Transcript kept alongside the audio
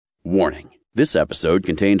Warning. This episode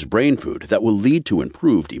contains brain food that will lead to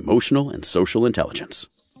improved emotional and social intelligence.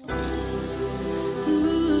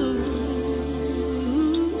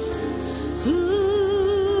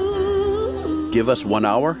 Give us 1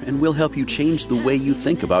 hour and we'll help you change the way you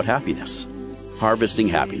think about happiness. Harvesting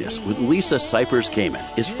Happiness with Lisa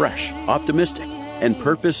Cypers-Kamen is fresh, optimistic, and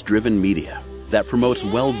purpose-driven media that promotes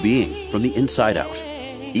well-being from the inside out.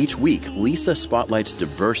 Each week, Lisa spotlights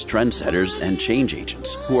diverse trendsetters and change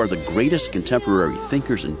agents who are the greatest contemporary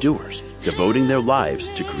thinkers and doers, devoting their lives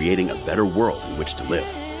to creating a better world in which to live.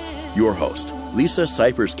 Your host, Lisa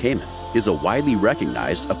Cypers-Kamen, is a widely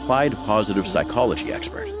recognized applied positive psychology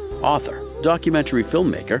expert, author, documentary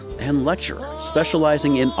filmmaker, and lecturer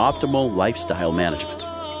specializing in optimal lifestyle management.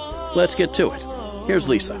 Let's get to it. Here's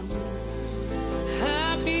Lisa.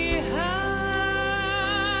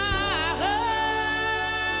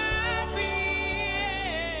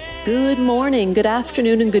 Good morning, good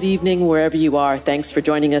afternoon, and good evening, wherever you are. Thanks for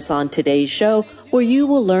joining us on today's show, where you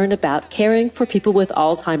will learn about caring for people with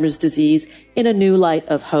Alzheimer's disease in a new light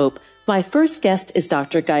of hope. My first guest is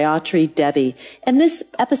Dr. Gayatri Devi, and this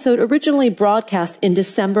episode originally broadcast in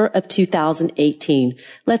December of 2018.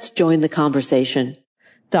 Let's join the conversation.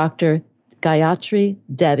 Dr. Gayatri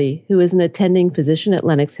Devi, who is an attending physician at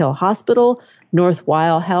Lenox Hill Hospital, North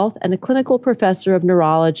Weill Health, and a clinical professor of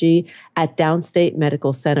neurology at Downstate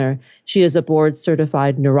Medical Center. She is a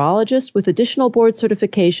board-certified neurologist with additional board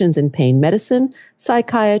certifications in pain medicine,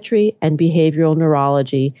 psychiatry, and behavioral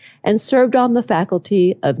neurology, and served on the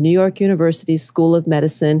faculty of New York University School of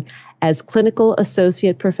Medicine as clinical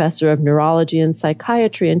associate professor of neurology and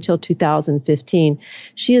psychiatry until 2015.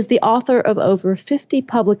 She is the author of over 50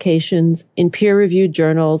 publications in peer-reviewed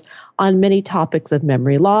journals on many topics of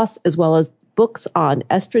memory loss, as well as books on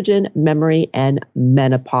estrogen, memory, and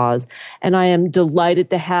menopause. And I am delighted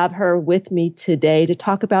to have her with me today to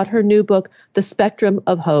talk about her new book, The Spectrum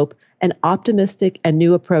of Hope, an optimistic and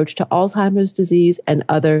new approach to Alzheimer's disease and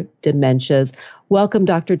other dementias. Welcome,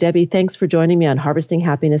 Dr. Debbie. Thanks for joining me on Harvesting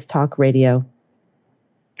Happiness Talk Radio.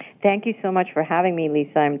 Thank you so much for having me,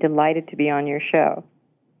 Lisa. I'm delighted to be on your show.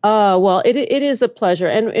 Well, it is a pleasure,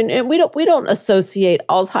 and we don't associate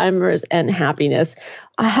Alzheimer's and happiness.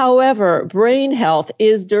 However, brain health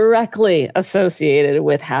is directly associated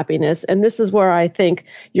with happiness, and this is where I think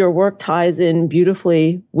your work ties in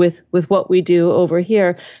beautifully with what we do over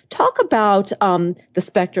here. Talk about the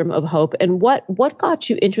spectrum of hope and what got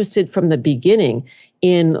you interested from the beginning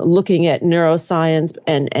in looking at neuroscience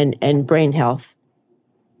and brain health.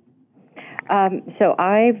 So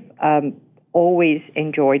I've always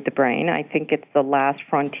enjoyed the brain. I think it's the last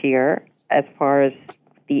frontier as far as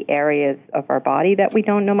the areas of our body that we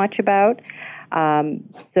don't know much about.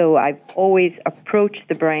 So I've always approached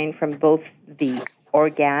the brain from both the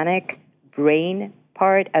organic brain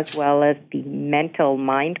part as well as the mental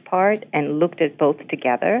mind part and looked at both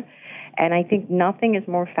together. And I think nothing is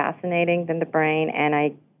more fascinating than the brain, and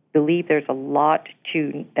I believe there's a lot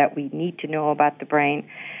that we need to know about the brain.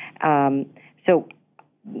 So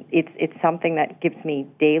it's something that gives me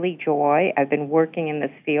daily joy. I've been working in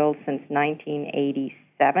this field since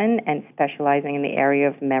 1987 and specializing in the area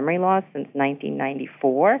of memory loss since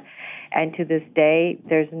 1994. And to this day,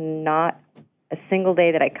 there's not a single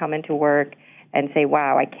day that I come into work and say,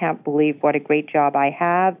 wow, I can't believe what a great job I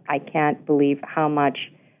have. I can't believe how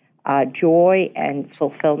much joy and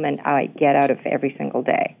fulfillment I get out of every single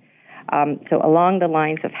day. So along the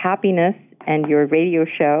lines of happiness and your radio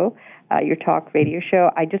show, your talk radio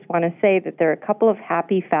show, I just want to say that there are a couple of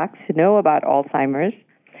happy facts to know about Alzheimer's.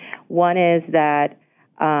 One is that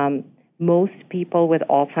most people with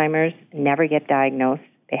Alzheimer's never get diagnosed.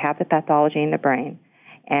 They have the pathology in the brain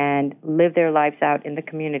and live their lives out in the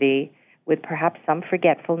community with perhaps some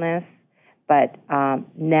forgetfulness, but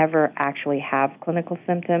never actually have clinical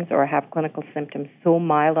symptoms or have clinical symptoms so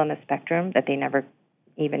mild on the spectrum that they never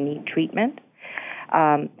even need treatment.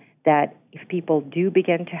 That if people do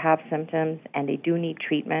begin to have symptoms and they do need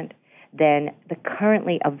treatment, then the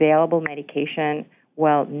currently available medication,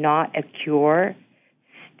 while not a cure,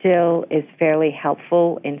 still is fairly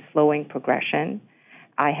helpful in slowing progression.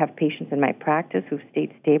 I have patients in my practice who've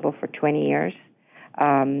stayed stable for 20 years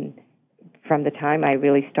from the time I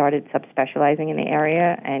really started subspecializing in the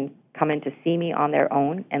area and come in to see me on their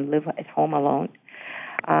own and live at home alone.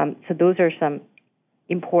 So those are some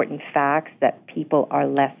important facts that people are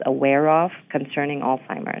less aware of concerning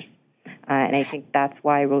Alzheimer's. And I think that's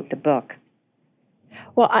why I wrote the book.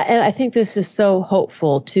 Well, and I think this is so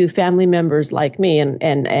hopeful to family members like me.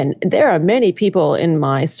 And there are many people in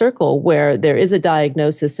my circle where there is a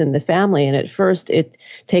diagnosis in the family. And at first it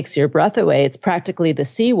takes your breath away. It's practically the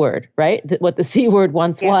C word, right? What the C word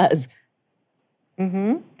once was.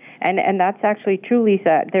 Mm-hmm. And that's actually true,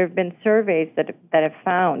 Lisa. There have been surveys that have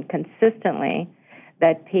found consistently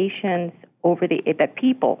that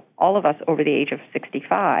people, all of us over the age of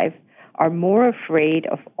 65, are more afraid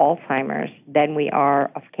of Alzheimer's than we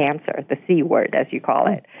are of cancer, the C word, as you call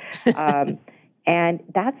it. And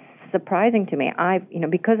that's surprising to me.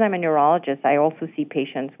 Because I'm a neurologist, I also see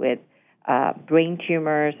patients with brain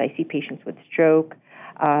tumors. I see patients with stroke.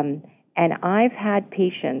 And I've had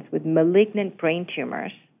patients with malignant brain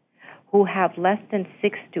tumors who have less than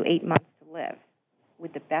 6 to 8 months to live,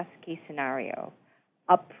 with the best case scenario,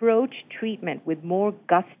 approach treatment with more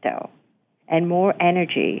gusto and more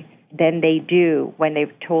energy than they do when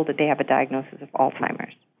they've told that they have a diagnosis of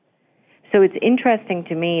Alzheimer's. So it's interesting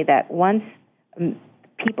to me that once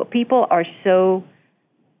people are so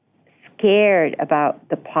scared about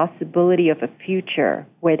the possibility of a future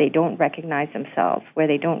where they don't recognize themselves, where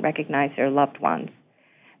they don't recognize their loved ones,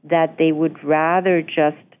 that they would rather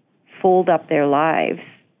just fold up their lives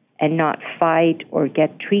and not fight or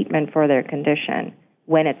get treatment for their condition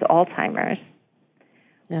when it's Alzheimer's.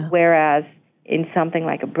 Yeah. Whereas in something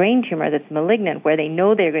like a brain tumor that's malignant, where they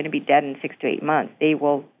know they're going to be dead in 6 to 8 months, they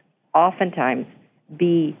will oftentimes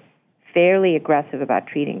be fairly aggressive about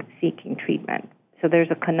seeking treatment. So there's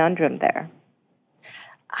a conundrum there.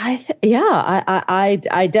 I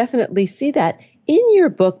definitely see that. In your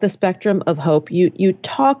book, The Spectrum of Hope, you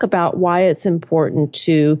talk about why it's important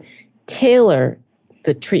to tailor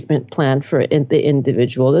the treatment plan for the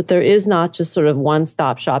individual, that there is not just sort of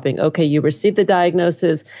one-stop shopping. Okay, you received the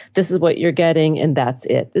diagnosis, this is what you're getting, and that's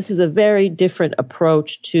it. This is a very different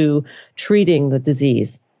approach to treating the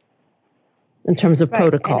disease in terms of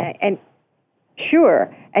protocol. And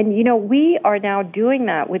sure. And, we are now doing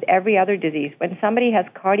that with every other disease. When somebody has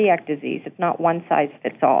cardiac disease, it's not one size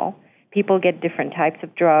fits all. People get different types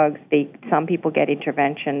of drugs. Some people get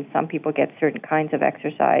interventions. Some people get certain kinds of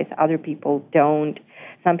exercise. Other people don't.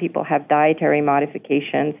 Some people have dietary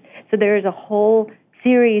modifications. So there is a whole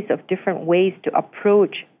series of different ways to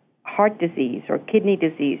approach heart disease or kidney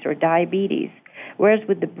disease or diabetes. Whereas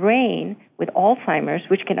with the brain, with Alzheimer's,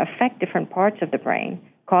 which can affect different parts of the brain,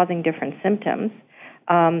 causing different symptoms,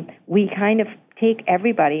 we kind of take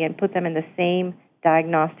everybody and put them in the same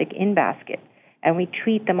diagnostic in-basket. And we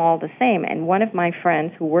treat them all the same. And one of my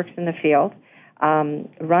friends who works in the field,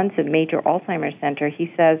 runs a major Alzheimer's center,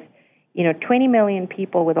 he says, 20 million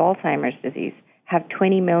people with Alzheimer's disease have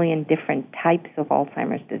 20 million different types of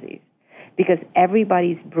Alzheimer's disease, because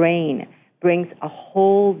everybody's brain brings a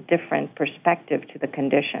whole different perspective to the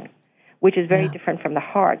condition, which is very different from the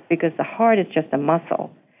heart, because the heart is just a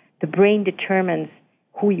muscle. The brain determines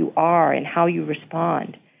who you are and how you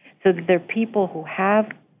respond. So that there are people who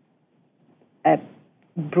have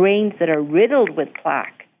brains that are riddled with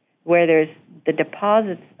plaque, where there's the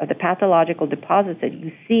deposits, or the pathological deposits that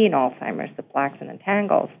you see in Alzheimer's, the plaques and the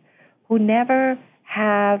tangles, who never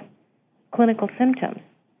have clinical symptoms.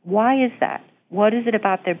 Why is that? What is it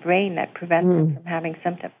about their brain that prevents them from having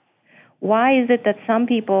symptoms? Why is it that some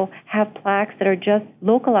people have plaques that are just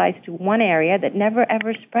localized to one area that never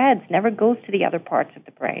ever spreads, never goes to the other parts of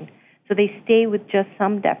the brain? So they stay with just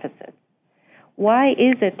some deficits. Why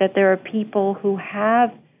is it that there are people who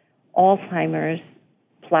have Alzheimer's,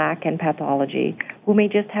 plaque, and pathology who may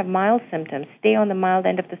just have mild symptoms, stay on the mild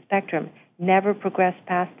end of the spectrum, never progress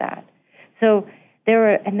past that? So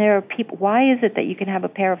there are people. Why is it that you can have a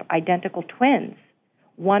pair of identical twins,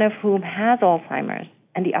 one of whom has Alzheimer's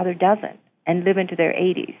and the other doesn't, and live into their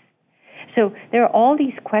 80s? So there are all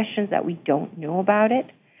these questions that we don't know about it,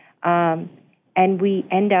 and we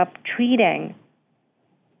end up treating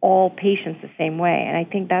all patients the same way. And I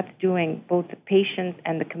think that's doing both the patients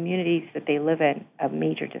and the communities that they live in a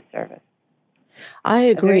major disservice. I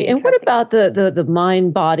agree. And what about the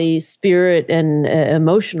mind, body, spirit, and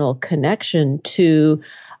emotional connection to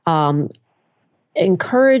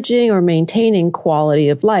encouraging or maintaining quality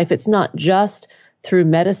of life? It's not just through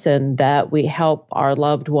medicine that we help our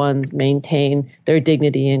loved ones maintain their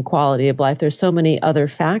dignity and quality of life. There's so many other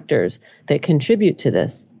factors that contribute to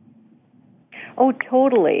this. Oh,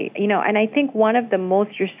 totally. And I think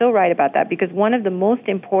you're so right about that, because one of the most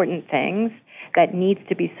important things that needs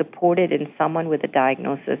to be supported in someone with a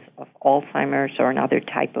diagnosis of Alzheimer's or another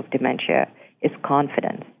type of dementia is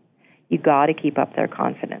confidence. You got to keep up their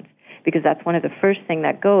confidence, because that's one of the first thing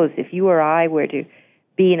that goes. If you or I were to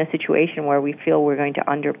be in a situation where we feel we're going to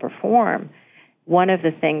underperform, one of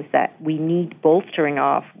the things that we need bolstering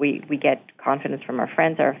off, we get confidence from our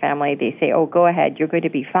friends, our family. They say, oh, go ahead, you're going to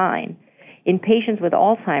be fine. In patients with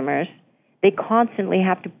Alzheimer's, they constantly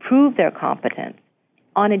have to prove their competence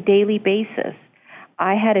on a daily basis.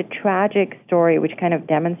 I had a tragic story which kind of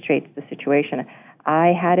demonstrates the situation. I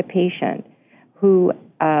had a patient who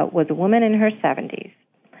was a woman in her 70s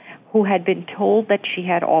who had been told that she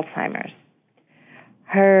had Alzheimer's.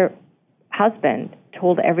 Her husband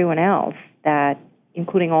told everyone else that,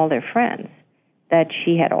 including all their friends, that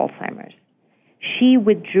she had Alzheimer's. She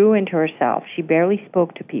withdrew into herself. She barely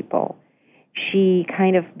spoke to people. She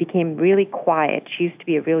kind of became really quiet. She used to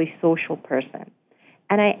be a really social person.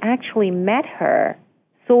 And I actually met her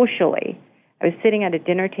socially. I was sitting at a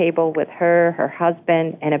dinner table with her, her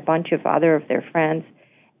husband, and a bunch of other of their friends.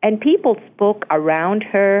 And people spoke around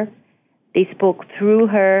her. They spoke through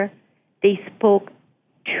her. They spoke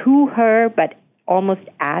to her, but almost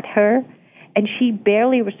at her. And she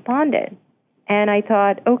barely responded. And I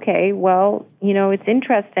thought, okay, well, it's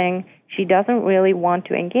interesting. She doesn't really want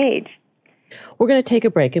to engage. We're going to take a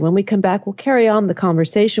break, and when we come back, we'll carry on the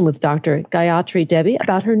conversation with Dr. Gayatri Devi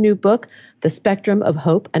about her new book, The Spectrum of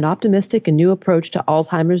Hope, an optimistic and new approach to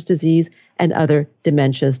Alzheimer's disease and other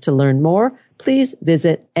dementias. To learn more, please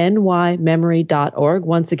visit nymemory.org.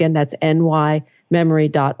 Once again, that's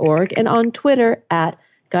nymemory.org, and on Twitter at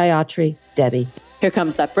Gayatri Devi. Here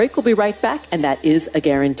comes that break. We'll be right back, and that is a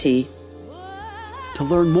guarantee. To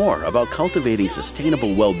learn more about cultivating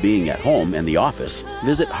sustainable well-being at home and the office,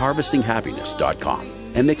 visit harvestinghappiness.com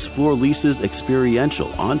and explore Lisa's experiential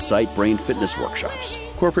on-site brain fitness workshops,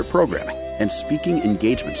 corporate programming, and speaking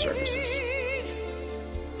engagement services.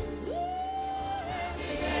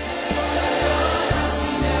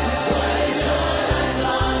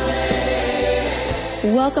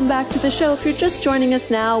 Welcome back to the show. If you're just joining us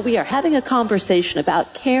now, we are having a conversation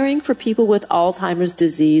about caring for people with Alzheimer's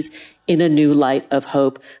disease in a new light of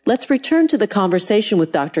hope. Let's return to the conversation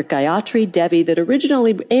with Dr. Gayatri Devi that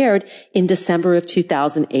originally aired in December of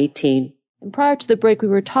 2018. And prior to the break, we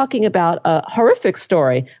were talking about a horrific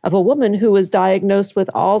story of a woman who was diagnosed with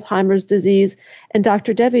Alzheimer's disease. And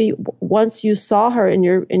Dr. Devi, once you saw her in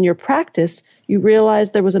your practice, you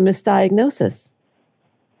realized there was a misdiagnosis.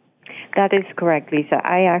 That is correct, Lisa.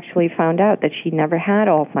 I actually found out that she never had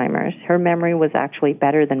Alzheimer's. Her memory was actually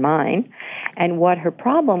better than mine. And what her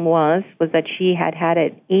problem was that she had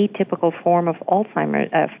an atypical form of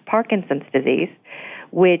Parkinson's disease,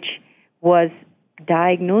 which was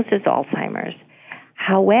diagnosed as Alzheimer's.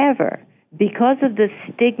 However, because of the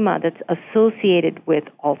stigma that's associated with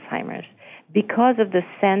Alzheimer's, because of the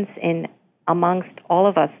sense amongst all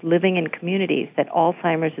of us living in communities that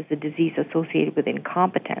Alzheimer's is a disease associated with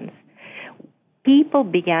incompetence, people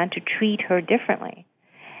began to treat her differently.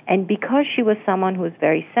 And because she was someone who was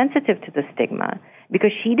very sensitive to the stigma,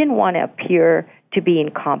 because she didn't want to appear to be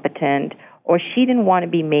incompetent or she didn't want to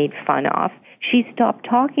be made fun of, she stopped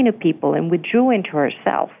talking to people and withdrew into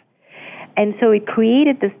herself. And so it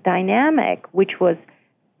created this dynamic which was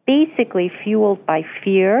basically fueled by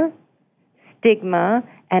fear, stigma,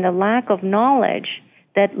 and a lack of knowledge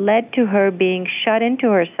that led to her being shut into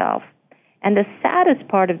herself. And the saddest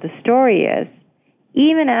part of the story is,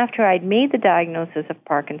 even after I'd made the diagnosis of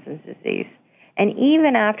Parkinson's disease, and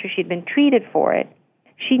even after she'd been treated for it,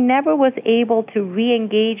 she never was able to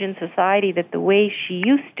re-engage in society the way she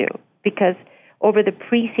used to, because over the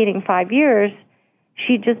preceding 5 years,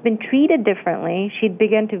 she'd just been treated differently. She'd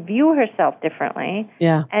begun to view herself differently.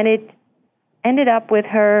 Yeah. And it ended up with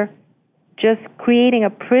her just creating a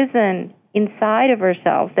prison inside of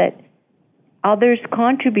herself that others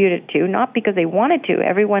contributed to, not because they wanted to.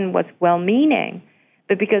 Everyone was well-meaning,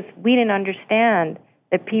 but because we didn't understand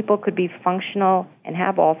that people could be functional and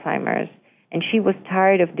have Alzheimer's, and she was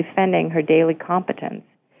tired of defending her daily competence.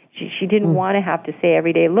 She didn't want to have to say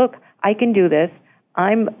every day, look, I can do this.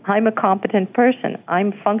 I'm a competent person.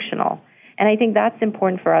 I'm functional. And I think that's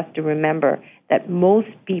important for us to remember, that most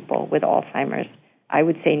people with Alzheimer's, I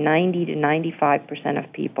would say 90 to 95%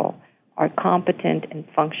 of people, are competent and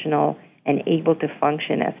functional and able to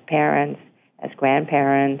function as parents, as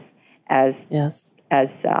grandparents, as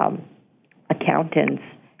accountants,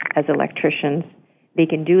 as electricians. They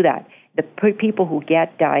can do that. The people who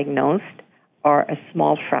get diagnosed are a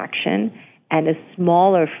small fraction, and a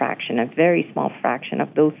smaller fraction, a very small fraction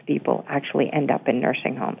of those people actually end up in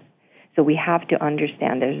nursing homes. So we have to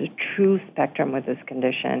understand there's a true spectrum with this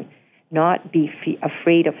condition, not be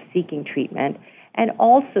afraid of seeking treatment. And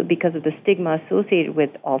also because of the stigma associated with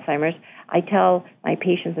Alzheimer's, I tell my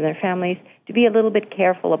patients and their families to be a little bit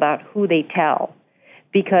careful about who they tell,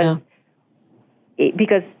 because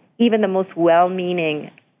even the most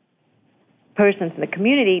well-meaning persons in the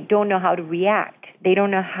community don't know how to react. They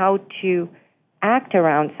don't know how to act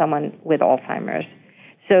around someone with Alzheimer's.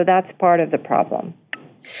 So that's part of the problem.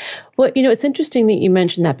 Well, it's interesting that you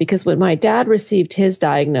mentioned that, because when my dad received his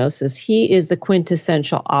diagnosis, he is the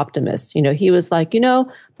quintessential optimist. He was like,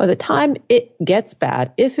 by the time it gets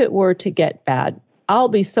bad, if it were to get bad, I'll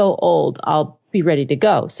be so old, I'll be ready to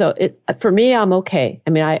go. So for me, I'm okay. I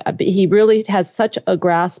mean, he really has such a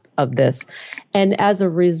grasp of this. And as a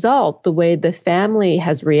result, the way the family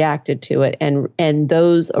has reacted to it and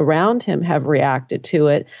those around him have reacted to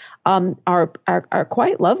it are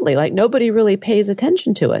quite lovely. Like, nobody really pays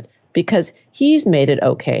attention to it because he's made it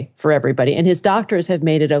okay for everybody, and his doctors have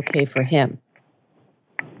made it okay for him.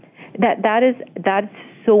 That's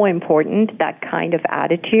so important, that kind of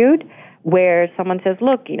attitude, where someone says,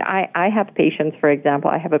 look, I have patients, for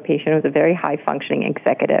example, I have a patient who's a very high-functioning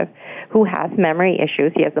executive who has memory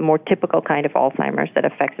issues. He has the more typical kind of Alzheimer's that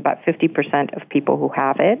affects about 50% of people who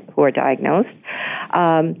have it, who are diagnosed.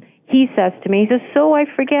 He says to me, he says, so I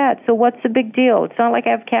forget, so what's the big deal? It's not like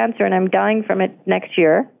I have cancer and I'm dying from it next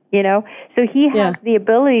year, So he has the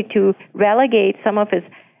ability to relegate some of his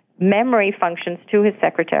memory functions to his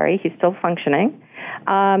secretary. He's still functioning.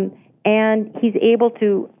 And he's able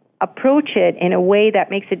to approach it in a way that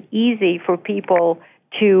makes it easy for people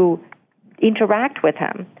to interact with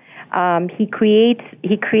him. He creates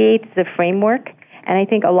the framework, and I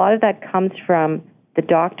think a lot of that comes from the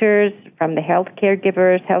doctors, from the healthcare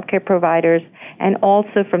givers, healthcare providers, and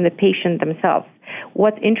also from the patient themselves.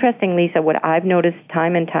 What's interesting, Lisa, what I've noticed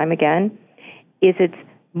time and time again, is it's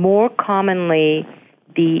more commonly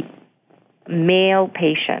the male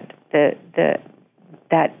patient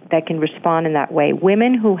that can respond in that way.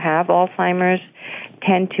 Women who have Alzheimer's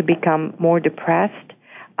tend to become more depressed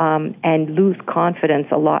and lose confidence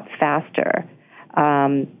a lot faster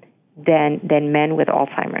than men with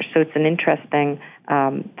Alzheimer's. So it's an interesting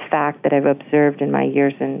fact that I've observed in my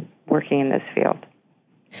years in working in this field.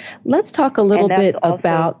 Let's talk a little bit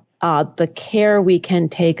about the care we can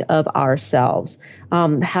take of ourselves,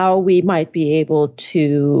 how we might be able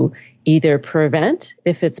to either prevent,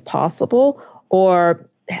 if it's possible, or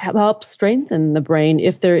help strengthen the brain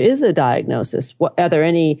if there is a diagnosis. Are there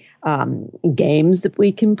any games that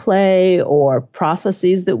we can play or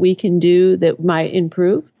processes that we can do that might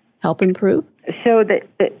help improve? So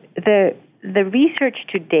the research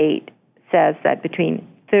to date says that between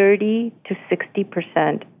 30 to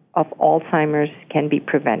 60% of Alzheimer's can be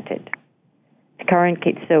prevented. The current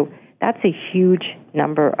case, so that's a huge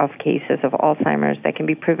number of cases of Alzheimer's that can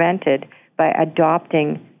be prevented by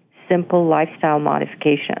adopting simple lifestyle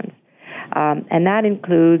modifications. And that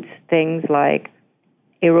includes things like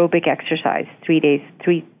aerobic exercise 3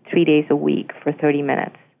 days a week for 30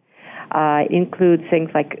 minutes. It includes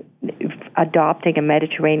things like adopting a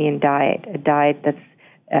Mediterranean diet, a diet that's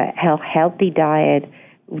a healthy diet,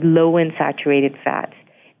 low in saturated fats,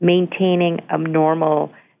 maintaining a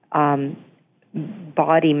normal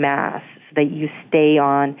body mass so that you stay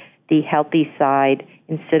on the healthy side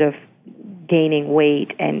instead of gaining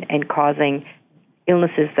weight and causing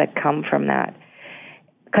illnesses that come from that.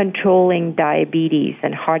 Controlling diabetes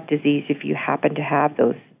and heart disease if you happen to have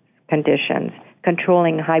those conditions.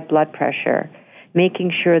 Controlling high blood pressure.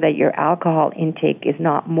 Making sure that your alcohol intake is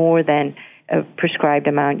not more than a prescribed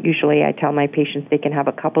amount. Usually I tell my patients they can have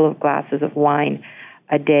a couple of glasses of wine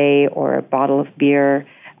a day or a bottle of beer,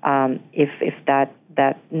 if that,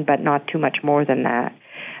 but not too much more than that.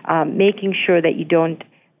 Making sure that you don't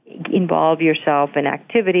involve yourself in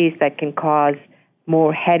activities that can cause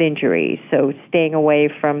more head injuries. So staying away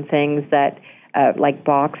from things that, like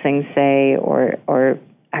boxing, say, or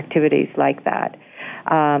activities like that.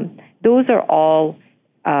 Those are all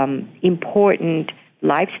important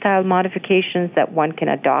lifestyle modifications that one can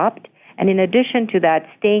adopt. And in addition to that,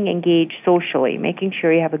 staying engaged socially, making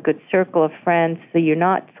sure you have a good circle of friends so you're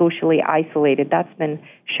not socially isolated. That's been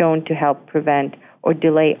shown to help prevent or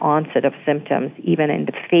delay onset of symptoms, even in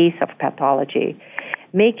the face of pathology.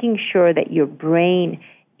 Making sure that your brain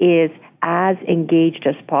is as engaged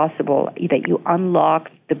as possible, that you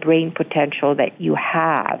unlock the brain potential that you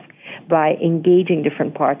have by engaging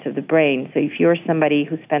different parts of the brain. So if you're somebody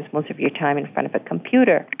who spends most of your time in front of a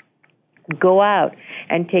computer, go out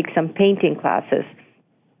and take some painting classes.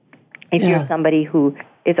 If you're somebody who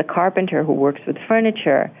is a carpenter who works with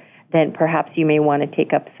furniture, then perhaps you may want to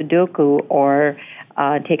take up Sudoku or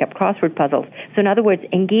take up crossword puzzles. So in other words,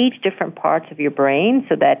 engage different parts of your brain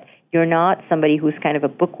so that you're not somebody who's kind of a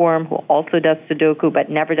bookworm who also does Sudoku but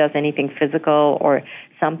never does anything physical or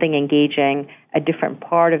something engaging a different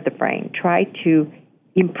part of the brain. Try to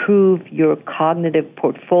improve your cognitive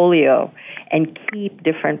portfolio and keep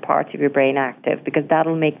different parts of your brain active, because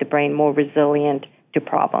that'll make the brain more resilient to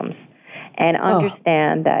problems. And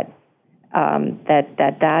understand that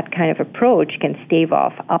kind of approach can stave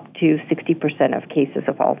off up to 60% of cases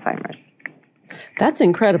of Alzheimer's. That's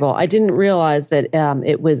incredible. I didn't realize that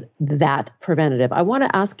it was that preventative. I want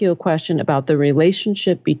to ask you a question about the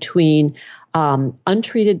relationship between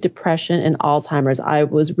untreated depression and Alzheimer's. I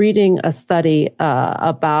was reading a study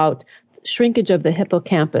about shrinkage of the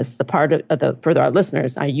hippocampus, the part of for our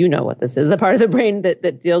listeners, you know what this is, the part of the brain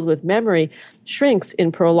that deals with memory, shrinks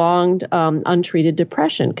in prolonged untreated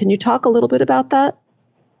depression. Can you talk a little bit about that?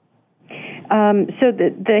 So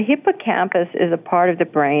the hippocampus is a part of the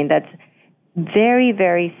brain that's very,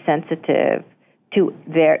 very sensitive to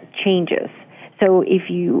their changes. So if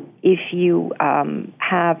you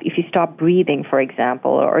stop breathing, for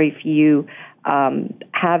example, or if you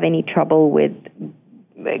have any trouble with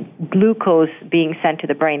glucose being sent to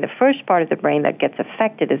the brain, the first part of the brain that gets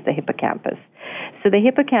affected is the hippocampus. So the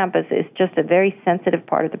hippocampus is just a very sensitive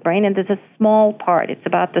part of the brain, and there's a small part. It's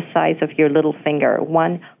about the size of your little finger,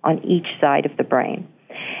 one on each side of the brain.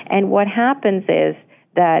 And what happens is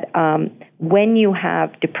that when you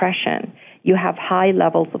have depression, you have high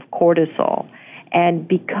levels of cortisol. And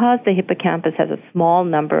because the hippocampus has a small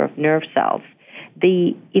number of nerve cells,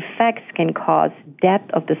 the effects can cause death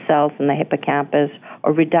of the cells in the hippocampus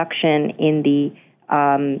or reduction in the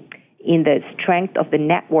strength of the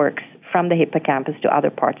networks from the hippocampus to other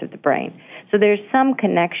parts of the brain. So there's some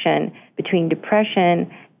connection between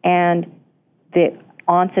depression and the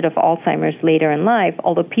onset of Alzheimer's later in life,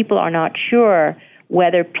 although people are not sure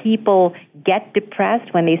whether people get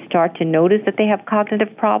depressed when they start to notice that they have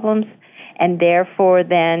cognitive problems and therefore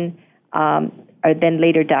then are then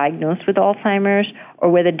later diagnosed with Alzheimer's, or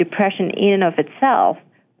whether depression in and of itself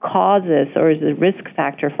causes or is a risk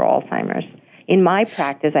factor for Alzheimer's. In my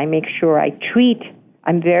practice, I make sure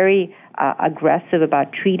I'm very aggressive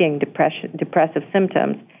about treating depressive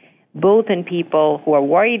symptoms, both in people who are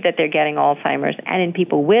worried that they're getting Alzheimer's and in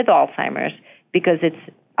people with Alzheimer's, because it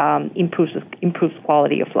improves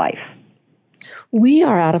quality of life. We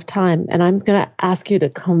are out of time, and I'm going to ask you to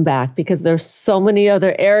come back because there's so many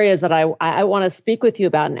other areas that I want to speak with you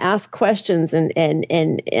about and ask questions and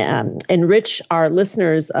enrich our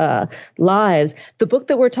listeners' lives. The book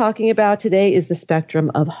that we're talking about today is The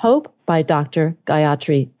Spectrum of Hope by Dr.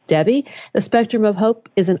 Gayatri Devi. The Spectrum of Hope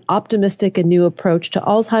is an optimistic and new approach to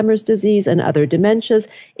Alzheimer's disease and other dementias.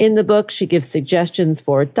 In the book, she gives suggestions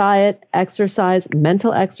for diet, exercise,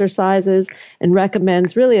 mental exercises, and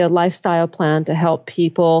recommends really a lifestyle plan to help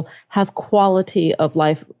people have quality of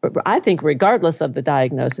life, I think, regardless of the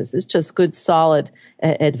diagnosis. It's just good, solid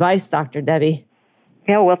advice, Dr. Devi.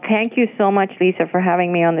 Yeah, well, thank you so much, Lisa, for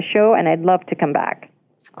having me on the show, and I'd love to come back.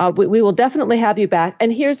 We will definitely have you back.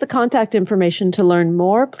 And here's the contact information to learn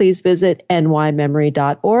more. Please visit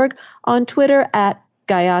nymemory.org, on Twitter at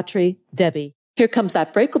Gayatri Devi. Here comes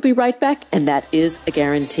that break. We'll be right back, and that is a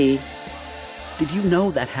guarantee. Did you know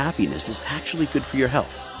that happiness is actually good for your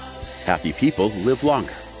health? Happy people live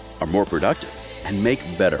longer, are more productive, and make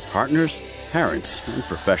better partners, parents, and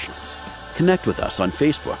professionals. Connect with us on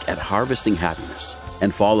Facebook at Harvesting Happiness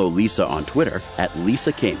and follow Lisa on Twitter at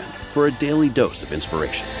Lisa Kamen for a daily dose of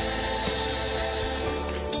inspiration.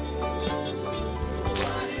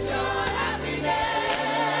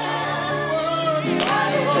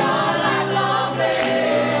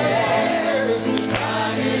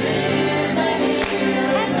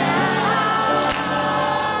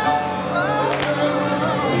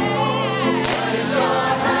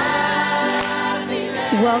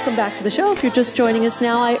 Welcome back to the show. If you're just joining us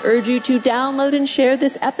now, I urge you to download and share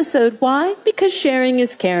this episode. Why? Because sharing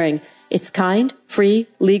is caring. It's kind, free,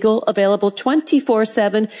 legal, available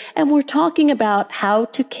 24/7, and we're talking about how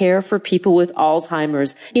to care for people with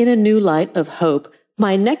Alzheimer's in a new light of hope.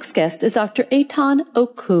 My next guest is Dr. Eitan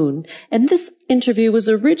Okun, and this interview was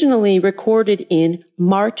originally recorded in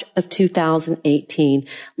March of 2018.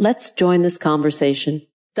 Let's join this conversation.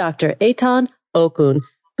 Dr. Eitan Okun,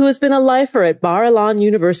 who has been a lifer at Bar Ilan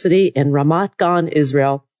University in Ramat Gan,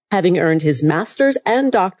 Israel, having earned his master's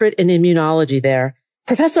and doctorate in immunology there.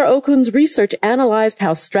 Professor Okun's research analyzed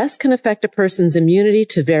how stress can affect a person's immunity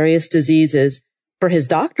to various diseases. For his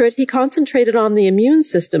doctorate, he concentrated on the immune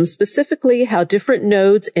system, specifically how different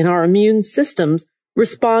nodes in our immune systems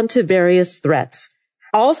respond to various threats.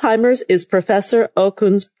 Alzheimer's is Professor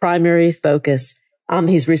Okun's primary focus.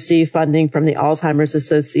 He's received funding from the Alzheimer's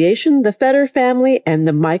Association, the Feder family, and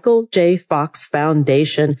the Michael J. Fox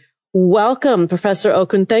Foundation. Welcome, Professor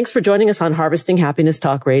Okun. Thanks for joining us on Harvesting Happiness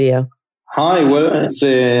Talk Radio. Hi, well, it's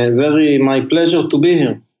very my pleasure to be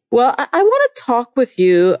here. Well, I want to talk with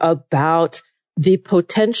you about the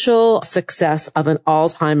potential success of an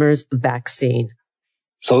Alzheimer's vaccine.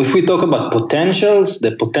 So if we talk about potentials,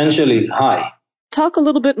 the potential is high. Talk a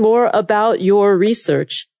little bit more about your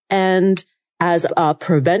research and as a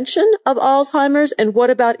prevention of Alzheimer's, and what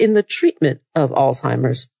about in the treatment of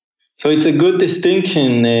Alzheimer's? So it's a good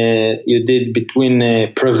distinction you did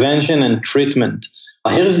between prevention and treatment.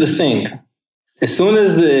 Here's the thing. As soon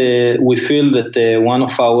as we feel that one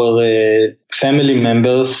of our family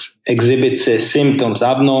members exhibits symptoms,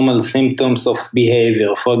 abnormal symptoms of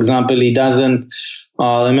behavior, for example, he doesn't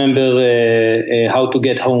remember how to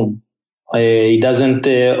get home. He doesn't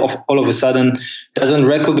all of a sudden doesn't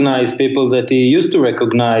recognize people that he used to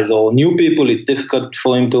recognize, or new people. It's difficult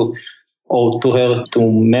for him to or to her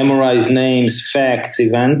to memorize names, facts,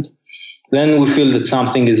 events. Then we feel that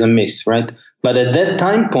something is amiss, right? But at that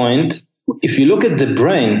time point, if you look at the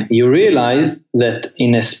brain, you realize that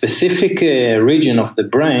in a specific region of the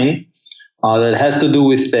brain that has to do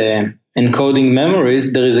with encoding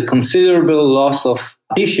memories, there is a considerable loss of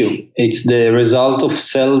tissue. It's the result of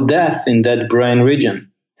cell death in that brain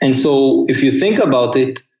region. And so if you think about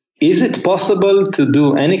it, is it possible to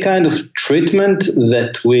do any kind of treatment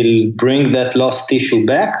that will bring that lost tissue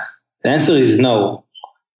back? The answer is no.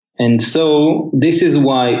 And so this is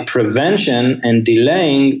why prevention and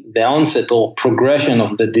delaying the onset or progression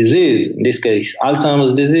of the disease, in this case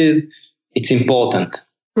Alzheimer's disease, it's important.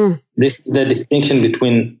 This is the distinction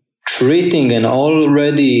between treating an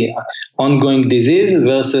already ongoing disease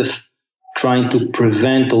versus trying to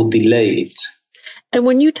prevent or delay it. And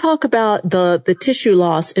when you talk about the tissue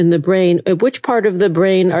loss in the brain, which part of the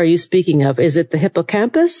brain are you speaking of? Is it the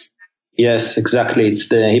hippocampus? Yes, exactly. It's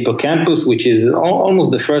the hippocampus, which is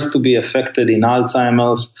almost the first to be affected in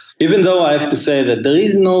Alzheimer's, even though I have to say that there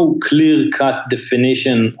is no clear-cut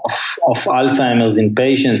definition of Alzheimer's in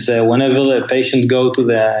patients. Whenever a patient goes to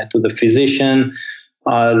the physician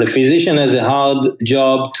has a hard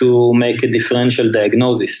job to make a differential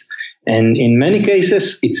diagnosis. And in many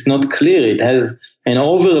cases, it's not clear. It has an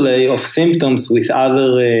overlay of symptoms with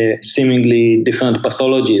other seemingly different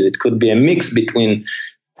pathologies. It could be a mix between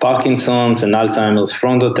Parkinson's and Alzheimer's,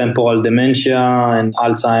 frontotemporal dementia and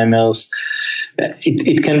Alzheimer's.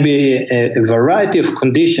 It can be a variety of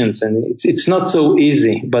conditions, and it's not so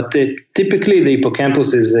easy. But typically, the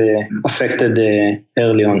hippocampus is affected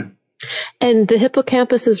early on. And the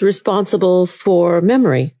hippocampus is responsible for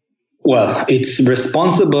memory. Well, it's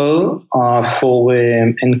responsible for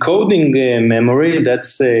encoding memory.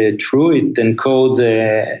 That's true. It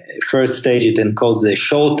encodes first stage. It encodes a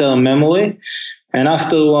short-term memory. And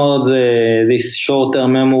afterwards, this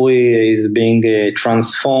short-term memory is being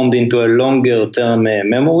transformed into a longer-term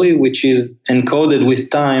memory, which is encoded with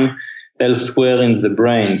time elsewhere in the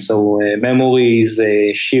brain. So memories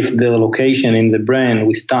shift their location in the brain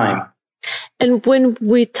with time. And when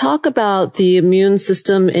we talk about the immune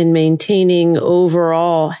system and maintaining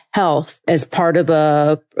overall health as part of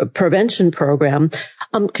a prevention program,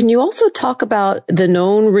 can you also talk about the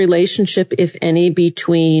known relationship, if any,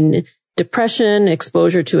 between depression,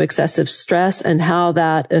 exposure to excessive stress, and how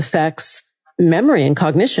that affects memory and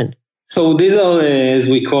cognition? So these are, as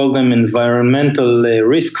we call them, environmental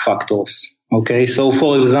risk factors. Okay, so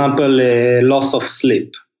for example, loss of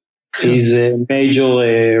sleep is a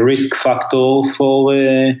major risk factor for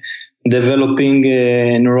developing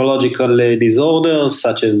neurological disorders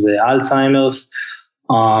such as Alzheimer's.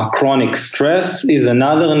 Chronic stress is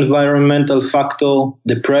another environmental factor.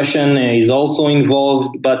 Depression is also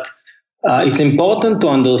involved, but it's important to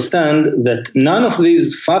understand that none of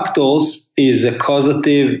these factors is a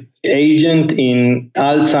causative agent in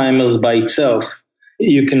Alzheimer's by itself.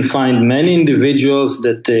 You can find many individuals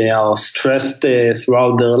that are stressed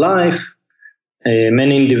throughout their life,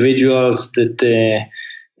 many individuals that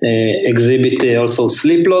exhibit also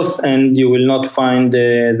sleep loss, and you will not find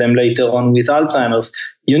them later on with Alzheimer's.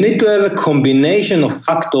 You need to have a combination of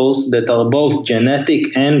factors that are both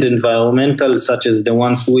genetic and environmental, such as the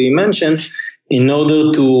ones we mentioned, in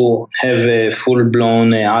order to have a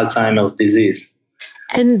full-blown Alzheimer's disease.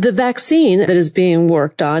 And the vaccine that is being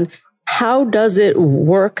worked on, how does it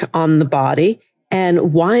work on the body,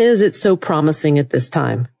 and why is it so promising at this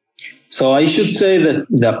time? So I should say that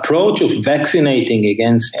the approach of vaccinating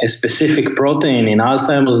against a specific protein in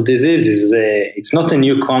Alzheimer's disease is it's not a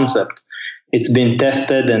new concept. It's been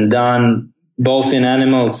tested and done both in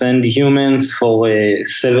animals and humans for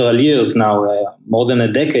several years now, more than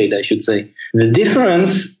a decade, I should say. The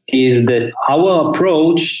difference is that our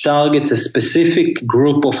approach targets a specific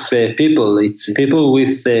group of people. It's people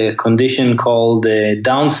with a condition called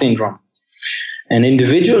Down syndrome. And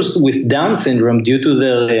individuals with Down syndrome, due to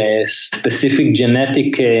their specific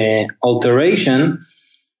genetic alteration,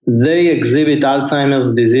 they exhibit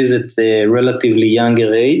Alzheimer's disease at a relatively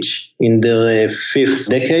younger age, in their fifth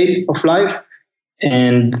decade of life.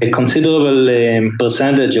 And a considerable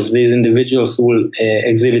percentage of these individuals will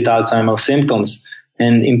exhibit Alzheimer's symptoms.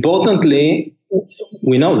 And importantly,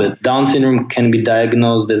 we know that Down syndrome can be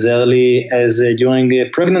diagnosed as early as during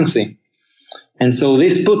pregnancy. And so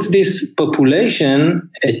this puts this population,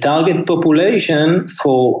 a target population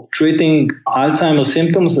for treating Alzheimer's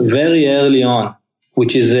symptoms very early on,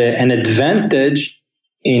 which is an advantage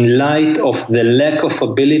in light of the lack of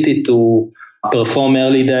ability to perform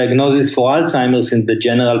early diagnosis for Alzheimer's in the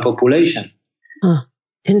general population.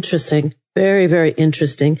 Interesting. Very, very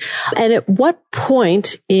interesting. And at what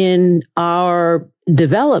point in our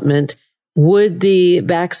development would the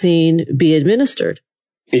vaccine be administered?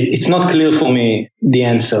 It's not clear for me, the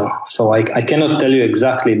answer. So I cannot tell you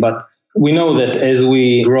exactly, but we know that as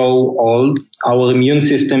we grow old, our immune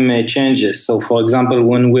system changes. So, for example,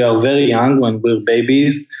 when we are very young, when we're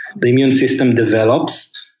babies, the immune system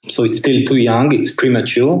develops. So it's still too young, it's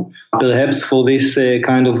premature, perhaps for this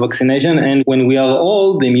kind of vaccination. And when we are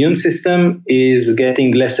old, the immune system is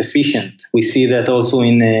getting less efficient. We see that also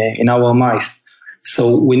in our mice.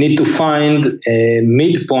 So we need to find a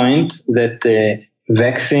midpoint that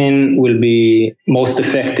vaccine will be most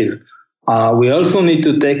effective. We also need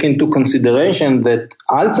to take into consideration that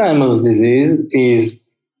Alzheimer's disease is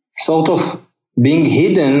sort of being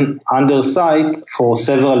hidden under sight for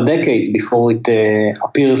several decades before it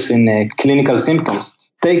appears in clinical symptoms.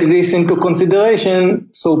 Take this into consideration.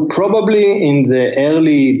 So probably in the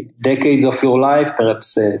early decades of your life,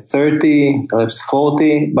 perhaps 30, perhaps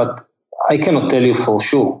 40, but I cannot tell you for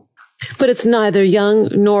sure. But it's neither young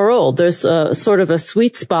nor old. There's a sort of a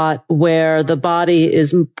sweet spot where the body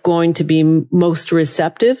is going to be most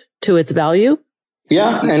receptive to its value.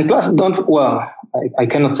 Yeah, and plus, I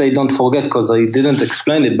cannot say don't forget because I didn't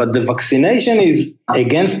explain it, but the vaccination is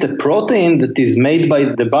against the protein that is made by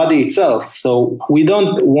the body itself. So we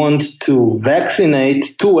don't want to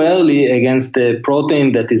vaccinate too early against the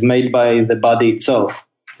protein that is made by the body itself.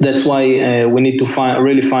 That's why we need to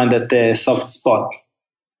really find that soft spot.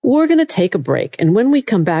 We're going to take a break, and when we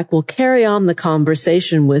come back, we'll carry on the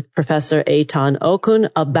conversation with Professor Eitan Okun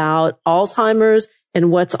about Alzheimer's and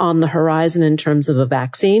what's on the horizon in terms of a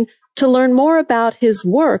vaccine. To learn more about his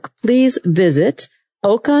work, please visit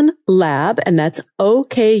Okun Lab, and that's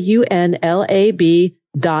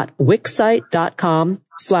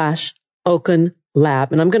okunlab.wixsite.com/Okun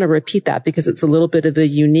Lab. And I'm going to repeat that because it's a little bit of a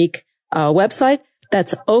unique website.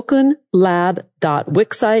 That's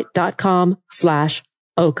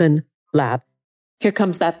okunlab.wixsite.com/Okun Lab. Here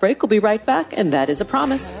comes that break. We'll be right back, and that is a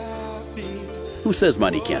promise. Who says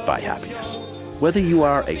money can't buy happiness? Whether you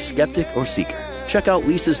are a skeptic or seeker, check out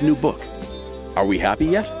Lisa's new book. Are we happy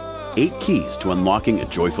yet? 8 Keys to Unlocking a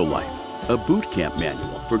Joyful Life. A boot camp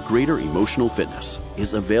manual for greater emotional fitness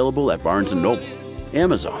is available at Barnes & Noble,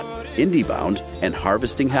 Amazon, IndieBound, and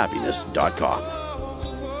HarvestingHappiness.com.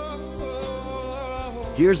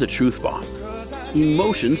 Here's a truth bomb.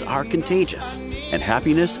 Emotions are contagious, and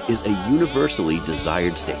happiness is a universally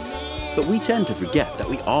desired state. But we tend to forget that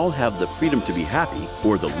we all have the freedom to be happy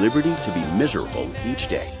or the liberty to be miserable each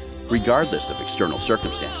day, regardless of external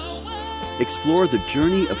circumstances. Explore the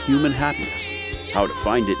journey of human happiness, how to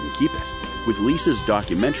find it and keep it, with Lisa's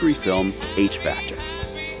documentary film, H Factor.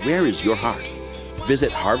 Where is your heart?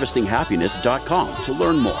 Visit HarvestingHappiness.com to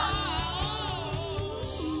learn more.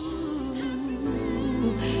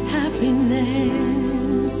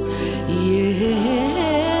 Happiness, yeah.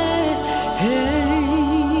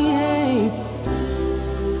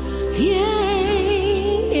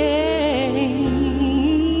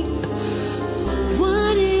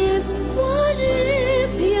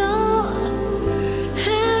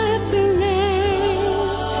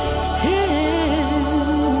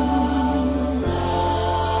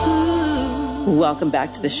 Welcome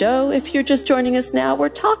back to the show. If you're just joining us now, we're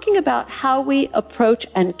talking about how we approach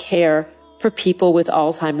and care for people with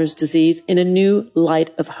Alzheimer's disease in a new light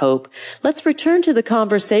of hope. Let's return to the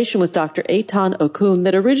conversation with Dr. Eitan Okun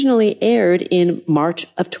that originally aired in March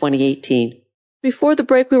of 2018. Before the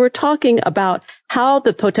break, we were talking about how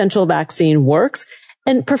the potential vaccine works.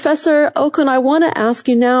 And Professor Okun, I want to ask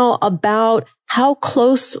you now about how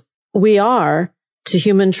close we are to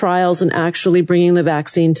human trials and actually bringing the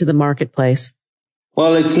vaccine to the marketplace.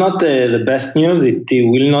 Well, it's not the best news. It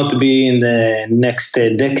will not be in the next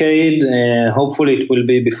decade. Hopefully it will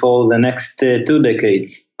be before the next 2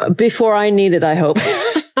 decades. Before I need it, I hope.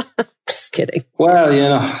 Just kidding. Well,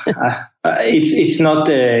 it's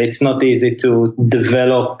not easy to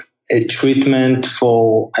develop a treatment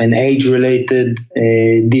for an age-related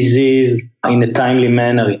disease in a timely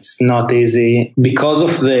manner. It's not easy because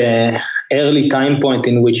of the early time point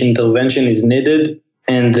in which intervention is needed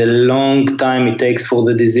and the long time it takes for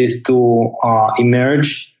the disease to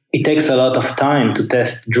emerge. It takes a lot of time to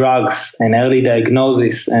test drugs and early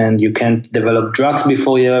diagnosis, and you can't develop drugs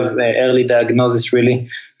before you have early diagnosis, really.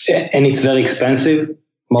 And it's very expensive.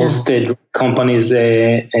 Most companies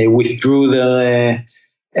withdrew their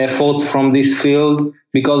efforts from this field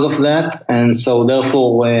because of that. And so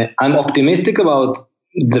therefore, I'm optimistic about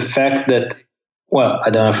the fact that, well, I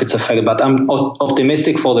don't know if it's a fact, but I'm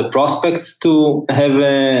optimistic for the prospects to have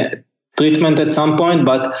a treatment at some point,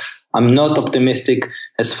 but I'm not optimistic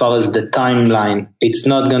as far as the timeline. It's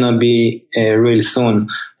not going to be real soon.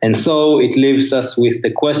 And so it leaves us with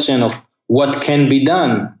the question of what can be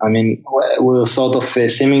done. I mean, we're sort of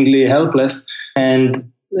seemingly helpless.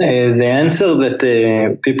 And the answer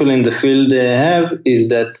that people in the field have is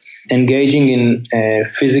that engaging in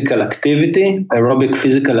physical activity, aerobic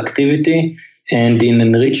physical activity, and in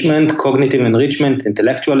enrichment, cognitive enrichment,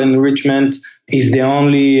 intellectual enrichment is the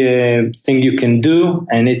only thing you can do.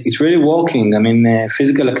 And it's really working. I mean,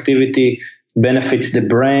 physical activity benefits the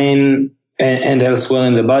brain and elsewhere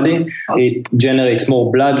in the body. It generates more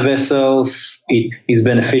blood vessels. It is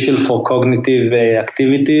beneficial for cognitive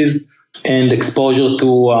activities. And exposure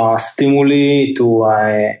to stimuli,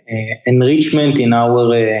 to enrichment in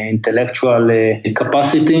our intellectual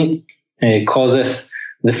capacity causes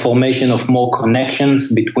the formation of more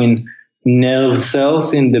connections between nerve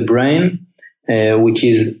cells in the brain, which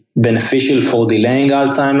is beneficial for delaying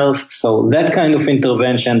Alzheimer's. So that kind of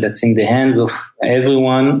intervention that's in the hands of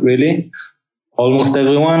everyone, really, almost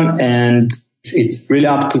everyone, and it's really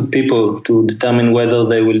up to people to determine whether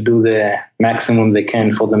they will do the maximum they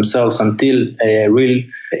can for themselves until a real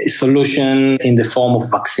solution in the form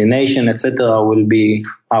of vaccination, etc., will be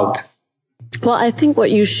out. Well, I think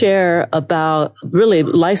what you share about really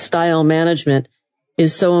lifestyle management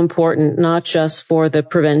is so important, not just for the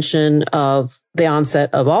prevention of the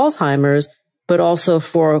onset of Alzheimer's, but also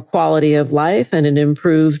for quality of life and an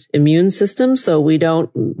improved immune system so we don't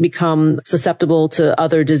become susceptible to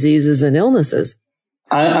other diseases and illnesses.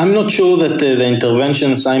 I'm not sure that the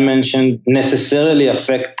interventions I mentioned necessarily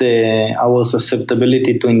affect our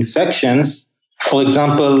susceptibility to infections. For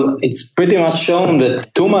example, it's pretty much shown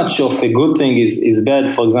that too much of a good thing is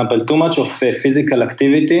bad. For example, too much of physical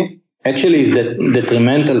activity actually is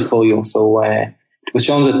detrimental for you. So it was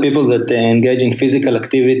shown that people that engage in physical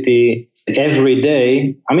activity every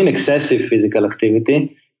day, I mean excessive physical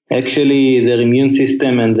activity, actually their immune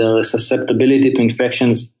system and their susceptibility to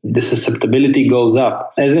infections, the susceptibility goes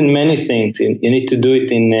up. As in many things, you need to do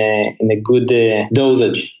it in a good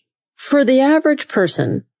dosage. For the average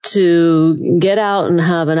person to get out and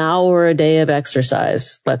have an hour a day of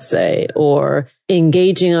exercise, let's say, or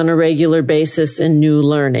engaging on a regular basis in new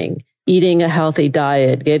learning, eating a healthy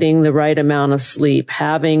diet, getting the right amount of sleep,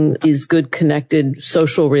 having these good connected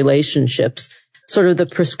social relationships, sort of the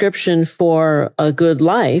prescription for a good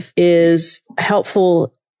life is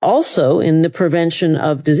helpful also in the prevention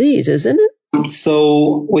of disease, isn't it?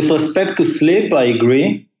 So with respect to sleep, I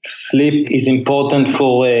agree. Sleep is important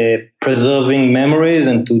for preserving memories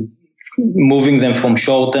and to moving them from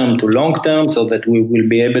short term to long term so that we will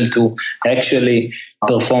be able to actually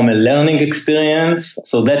perform a learning experience.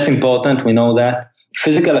 So that's important. We know that.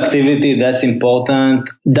 Physical activity, that's important.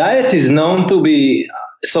 Diet is known to be,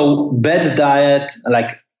 so bad diet,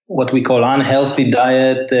 like what we call unhealthy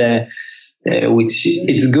diet, which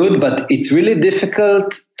it's good, but it's really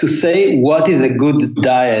difficult to say what is a good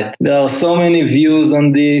diet. There are so many views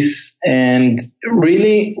on this, and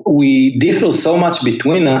really we differ so much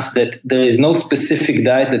between us that there is no specific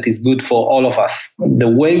diet that is good for all of us. The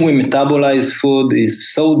way we metabolize food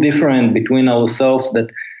is so different between ourselves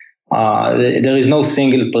that there is no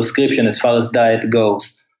single prescription as far as diet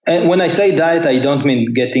goes. And when I say diet, I don't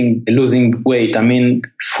mean losing weight. I mean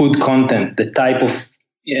food content, the type of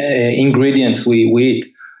ingredients we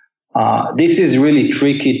eat. This is really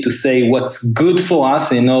tricky to say what's good for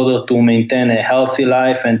us in order to maintain a healthy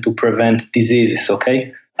life and to prevent diseases,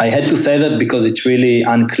 okay? I had to say that because it's really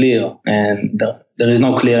unclear and there is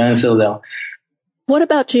no clear answer there. What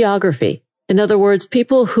about geography? In other words,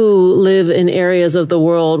 people who live in areas of the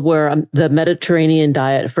world where the Mediterranean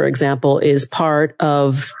diet, for example, is part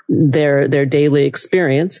of their daily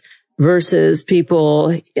experience, versus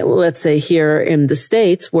people, let's say here in the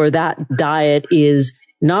States, where that diet is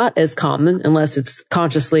not as common unless it's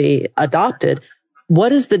consciously adopted.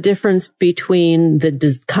 what is the difference between the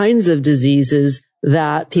kinds of diseases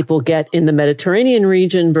that people get in the Mediterranean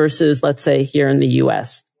region versus, let's say, here in the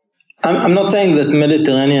U.S.? I'm not saying that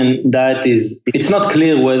Mediterranean diet it's not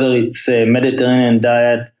clear whether it's a Mediterranean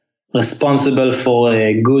diet responsible for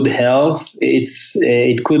good health.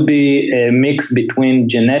 It could be a mix between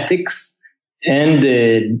genetics and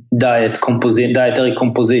dietary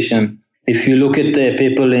composition. If you look at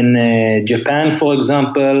people in Japan, for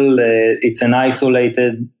example, it's an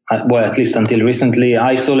isolated, at least until recently,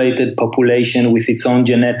 isolated population with its own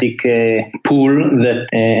genetic pool that,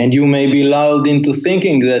 and you may be lulled into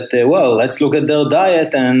thinking that, let's look at their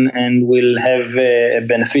diet and we'll have a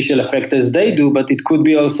beneficial effect as they do, but it could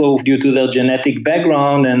be also due to their genetic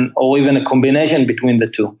background or even a combination between the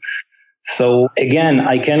two. So again,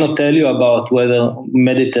 I cannot tell you about whether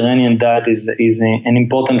Mediterranean diet is an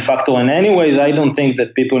important factor. And anyways, I don't think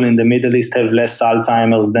that people in the Middle East have less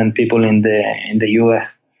Alzheimer's than people in the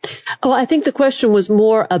US. Oh, I think the question was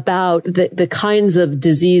more about the kinds of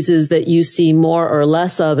diseases that you see more or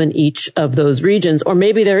less of in each of those regions, or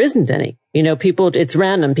maybe there isn't any. It's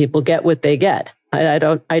random. People get what they get. I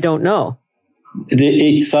don't know.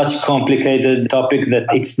 It's such a complicated topic that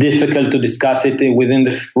it's difficult to discuss it within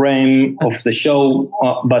the frame of the show.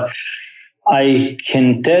 But I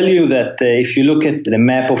can tell you that if you look at the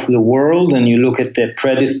map of the world and you look at the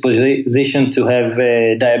predisposition to have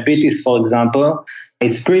diabetes, for example,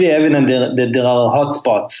 it's pretty evident that there are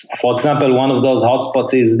hotspots. For example, one of those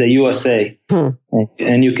hotspots is the USA.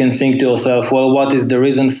 And you can think to yourself, well, what is the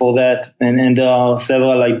reason for that? And there are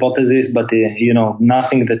several hypotheses, but,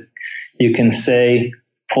 nothing that you can say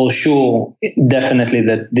for sure, definitely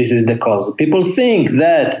that this is the cause. People think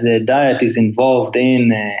that the diet is involved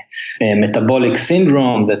in a metabolic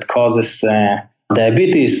syndrome that causes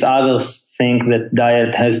diabetes. Others think that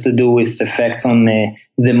diet has to do with effects on the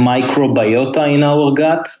microbiota in our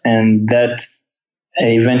gut, and that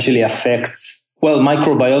eventually affects,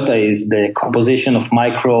 microbiota is the composition of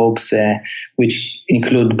microbes, which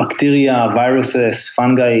include bacteria, viruses,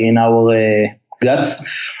 fungi in our guts.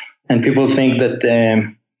 And people think that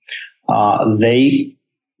the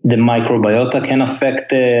microbiota can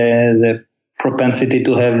affect the propensity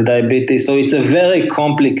to have diabetes. So it's a very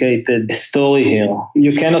complicated story here.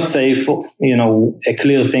 You cannot say, a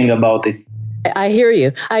clear thing about it. I hear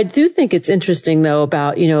you. I do think it's interesting, though,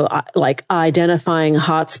 about, like identifying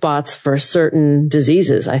hotspots for certain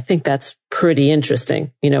diseases. I think that's pretty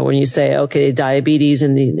interesting. When you say, okay, diabetes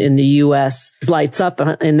in the U.S. lights up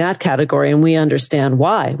in that category, and we understand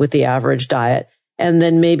why with the average diet. And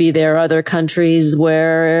then maybe there are other countries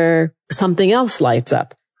where something else lights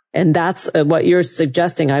up. And that's what you're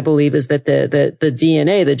suggesting, I believe, is that the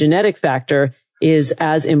DNA, the genetic factor, is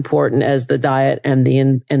as important as the diet and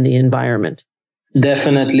the environment.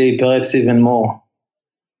 Definitely, perhaps even more.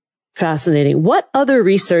 Fascinating. What other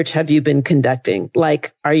research have you been conducting?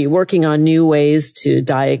 Like, are you working on new ways to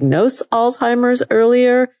diagnose Alzheimer's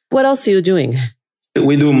earlier? What else are you doing?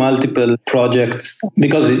 We do multiple projects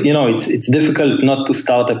because, it's difficult not to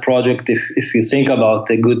start a project if you think about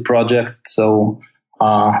a good project. So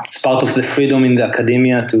it's part of the freedom in the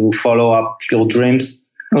academia to follow up your dreams.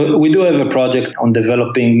 We do have a project on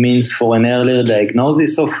developing means for an earlier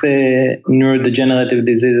diagnosis of neurodegenerative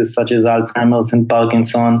diseases such as Alzheimer's and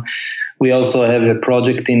Parkinson. We also have a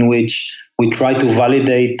project in which we try to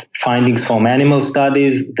validate findings from animal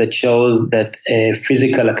studies that show that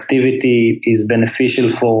physical activity is beneficial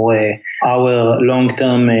for our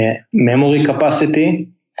long-term memory capacity.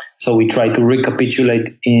 So we try to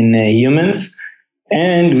recapitulate in humans.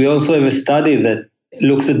 And we also have a study that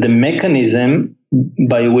looks at the mechanism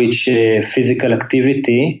by which physical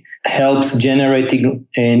activity helps generating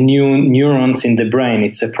new neurons in the brain.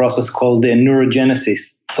 It's a process called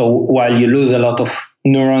neurogenesis. So while you lose a lot of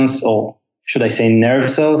neurons, or should I say nerve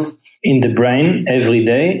cells, in the brain every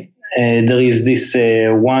day, there is this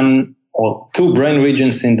one or two brain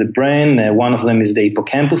regions in the brain. One of them is the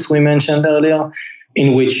hippocampus we mentioned earlier,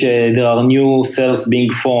 in which there are new cells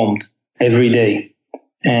being formed every day.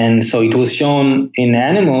 And so it was shown in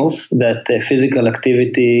animals that physical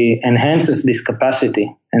activity enhances this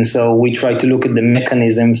capacity. And so we try to look at the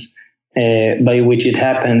mechanisms by which it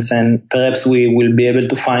happens, and perhaps we will be able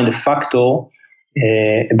to find a factor,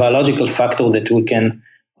 a biological factor that we can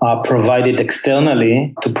provide it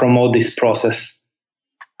externally to promote this process.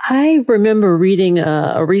 I remember reading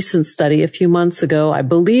a recent study a few months ago. I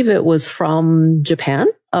believe it was from Japan,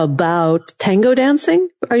 about tango dancing.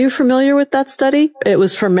 Are you familiar with that study? It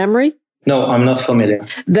was from memory. No, I'm not familiar.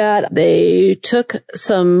 That they took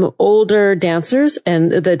some older dancers,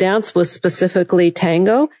 and the dance was specifically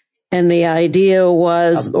tango, And the idea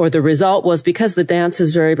was, or the result was, because the dance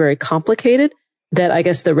is very, very complicated, that I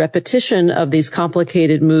guess the repetition of these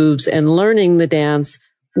complicated moves and learning the dance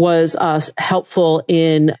was helpful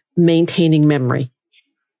in maintaining memory.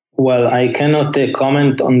 Well, I cannot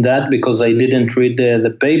comment on that because I didn't read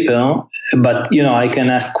the paper, but, I can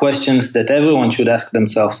ask questions that everyone should ask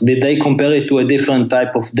themselves. Did they compare it to a different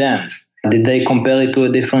type of dance? Did they compare it to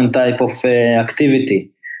a different type of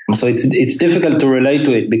activity? So it's difficult to relate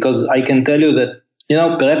to it because I can tell you that,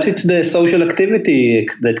 perhaps it's the social activity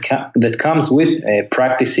that comes with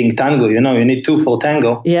practicing tango. You need two for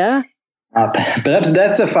tango. Yeah. Perhaps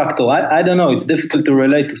that's a factor. I don't know. It's difficult to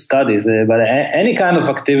relate to studies, but any kind of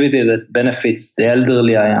activity that benefits the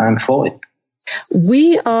elderly, I'm for it.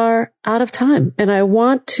 We are out of time, and I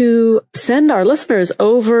want to send our listeners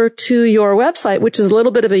over to your website, which is a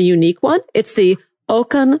little bit of a unique one. It's the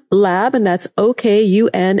Okun Lab, and that's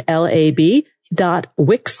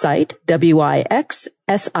OKUNLAB.wixsite,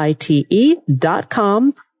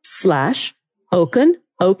 WIXSITE.com/Okun,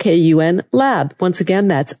 OKUN Lab. Once again,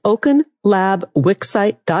 that's Okun Lab,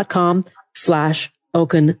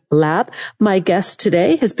 Wixsite.com/Okun Lab. My guest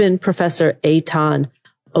today has been Professor Eitan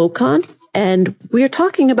Okun, and we are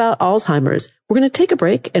talking about Alzheimer's. We're going to take a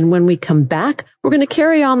break, and when we come back, we're going to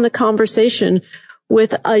carry on the conversation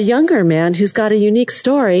with a younger man who's got a unique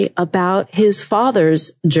story about his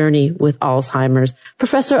father's journey with Alzheimer's.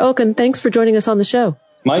 Professor Okun, thanks for joining us on the show.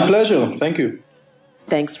 My pleasure. Thank you.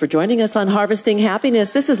 Thanks for joining us on Harvesting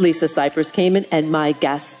Happiness. This is Lisa Cypers-Kamen, and my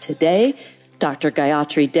guests today, Dr.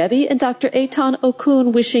 Gayatri Devi and Dr. Eitan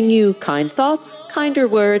Okun, wishing you kind thoughts, kinder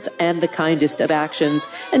words, and the kindest of actions.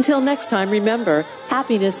 Until next time, remember,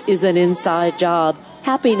 happiness is an inside job.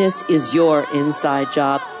 Happiness is your inside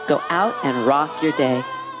job. Go out and rock your day.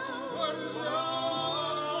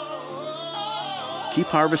 Keep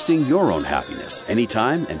harvesting your own happiness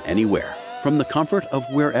anytime and anywhere from the comfort of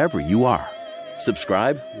wherever you are.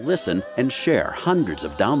 Subscribe, listen, and share hundreds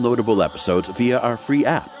of downloadable episodes via our free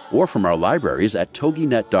app or from our libraries at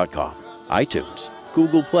toginet.com, iTunes,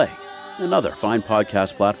 Google Play, and other fine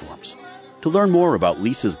podcast platforms. To learn more about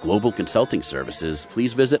Lisa's global consulting services,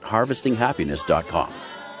 please visit harvestinghappiness.com.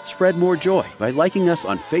 Spread more joy by liking us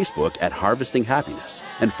on Facebook at Harvesting Happiness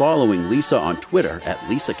and following Lisa on Twitter at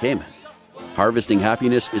Lisa Kamen. Harvesting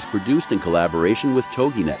Happiness is produced in collaboration with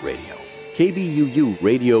TogiNet Radio, KBUU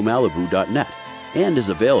Radio Malibu.net, and is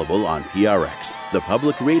available on PRX, the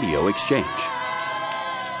Public Radio Exchange.